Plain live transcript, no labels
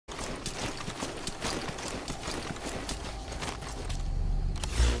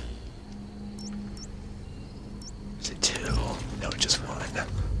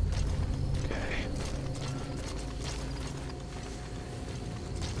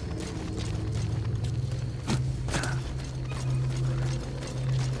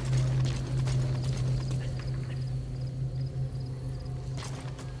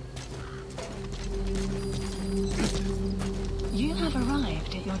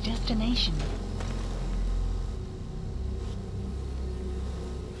destination.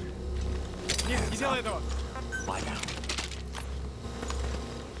 Не делай этого! Lie down.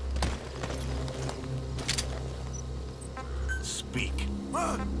 Speak.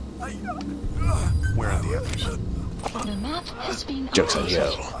 Where are the others? The map has been Joke's on you.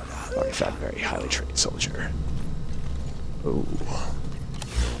 updated. Already found a very highly trained soldier. Ooh.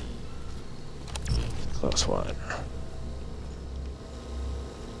 Close one.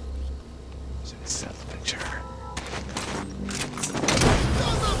 It's that picture.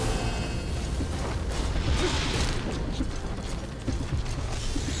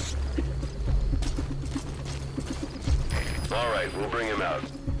 All right, we'll bring him out.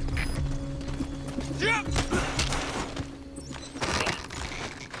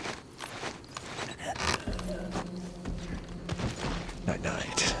 Night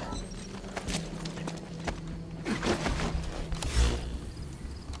night.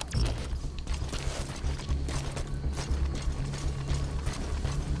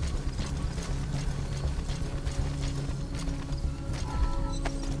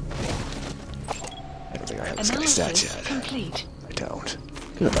 I don't think I have this guy's stats Analysis yet. complete. I don't.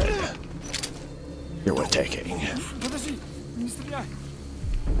 Good. You're worth taking. Подожди! Не стреляй!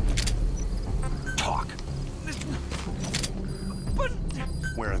 Talk.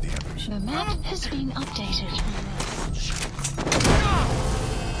 Where are the others? The map has been updated.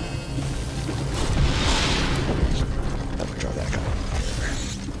 I'm gonna draw that guy.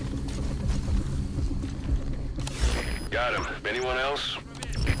 Got him. Anyone else?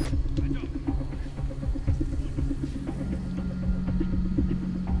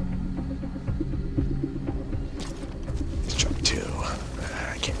 He's trying to.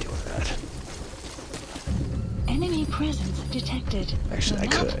 I can't deal with that. Enemy presence detected. Actually,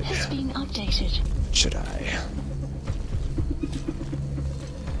 the I map could. has been updated. Should I?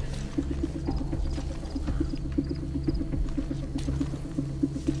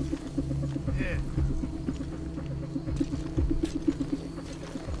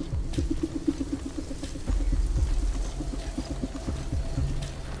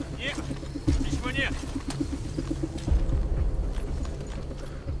 Нет! Ничего нет!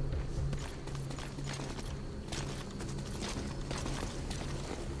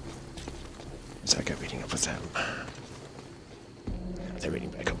 Is that guy meeting up with him? They're meeting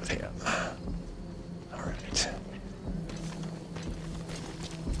back up with him. Alright.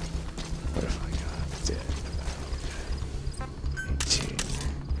 What if I got dead about 18?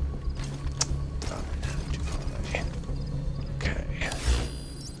 Oh, too far away. Okay.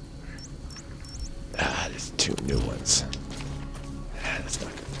 Ah, there's two new ones. Ah, that's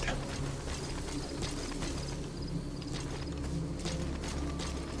not good.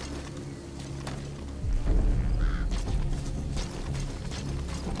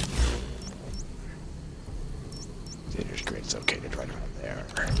 Theater's great, it's located right around there.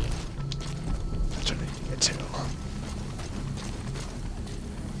 That's what I need to get to.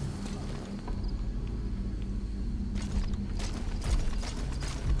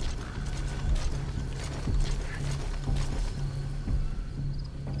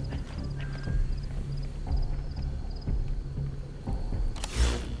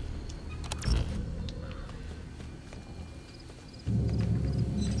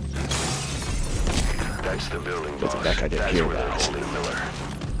 That's the building, boss. Looking back, I didn't That's hear where they're that. holding Miller.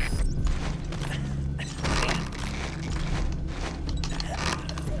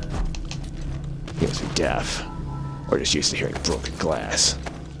 He must be deaf. Or just used to hearing broken glass.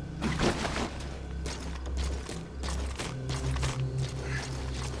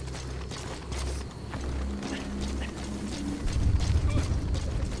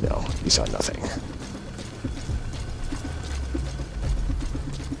 No, you saw nothing.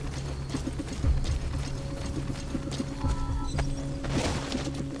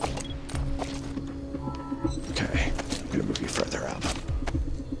 Okay, I'm gonna move you further up.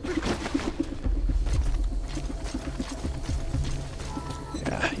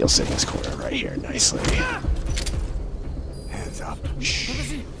 Yeah, you'll sit in this corner right here nicely. Hands up.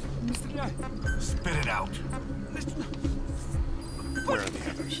 Подожди! Не стреляй! Spit it out. Where are the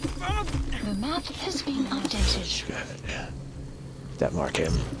others? The map has been updated. Good. Did that mark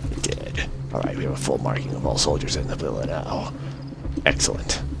him? It did. Alright, we have a full marking of all soldiers in the villa now.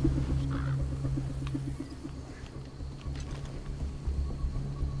 Excellent.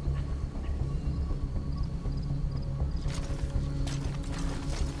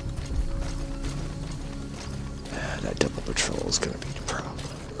 That double patrol is gonna be the problem.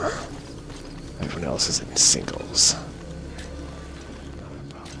 Everyone else is in singles.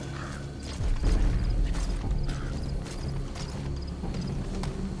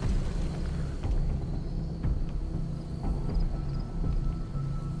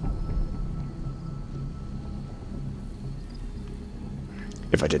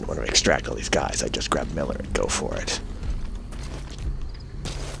 If I didn't want to extract all these guys, I'd just grab Miller and go for it.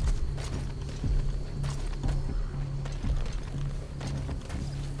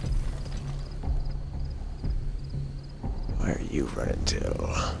 Where are you running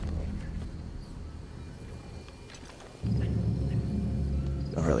to?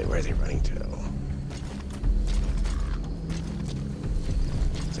 Not really, where is he running to?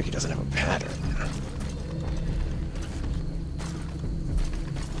 Looks like he doesn't have a pattern.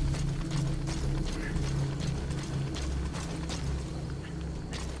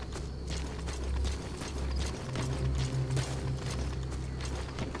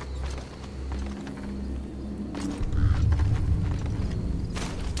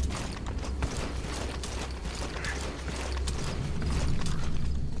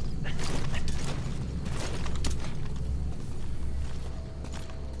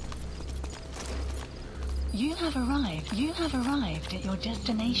 You have arrived at your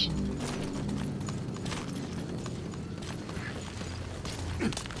destination.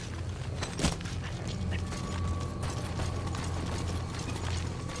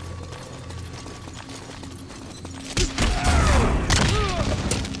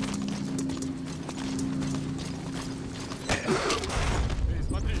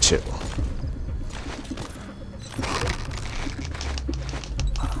 Two.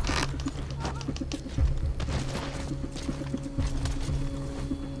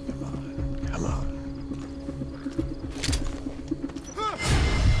 Come on.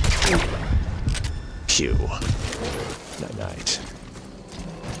 Phew. Night.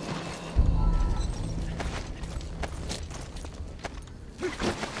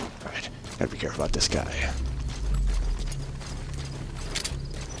 Alright, gotta be careful about this guy.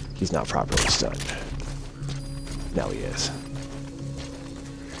 He's not properly stunned. Now he is.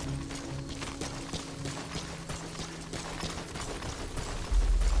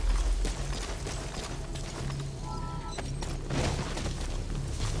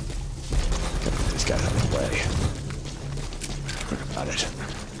 Gotta get these guys out of the way. Think about it.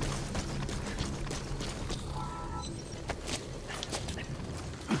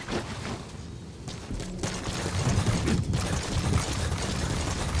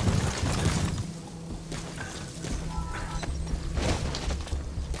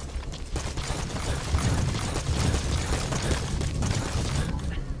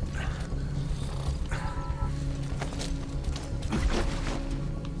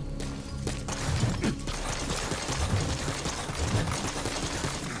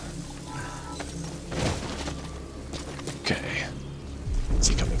 Okay. Is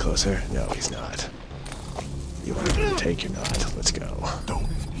he coming closer? No, he's not. You want to take or not? Let's go. Don't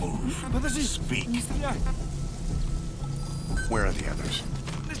move. Подожди! Speak. Не стреляй! Where are the others?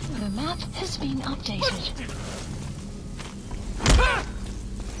 The map has been updated.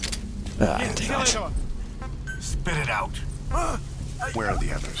 Ah, Не dang делай it. этого! Spit it out. Where are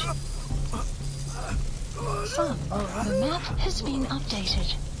the others? Son, the map has been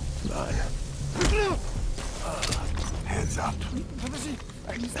updated. Come on. Hands up. Подожди!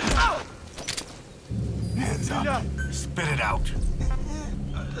 Не стреляй! Hands up. Spit it out.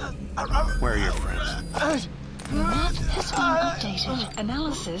 Where are your friends? The map has been updated.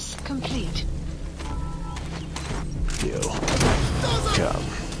 Analysis complete. You. Come.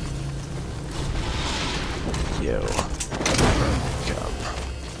 You. Come.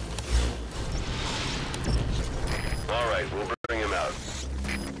 All right, we'll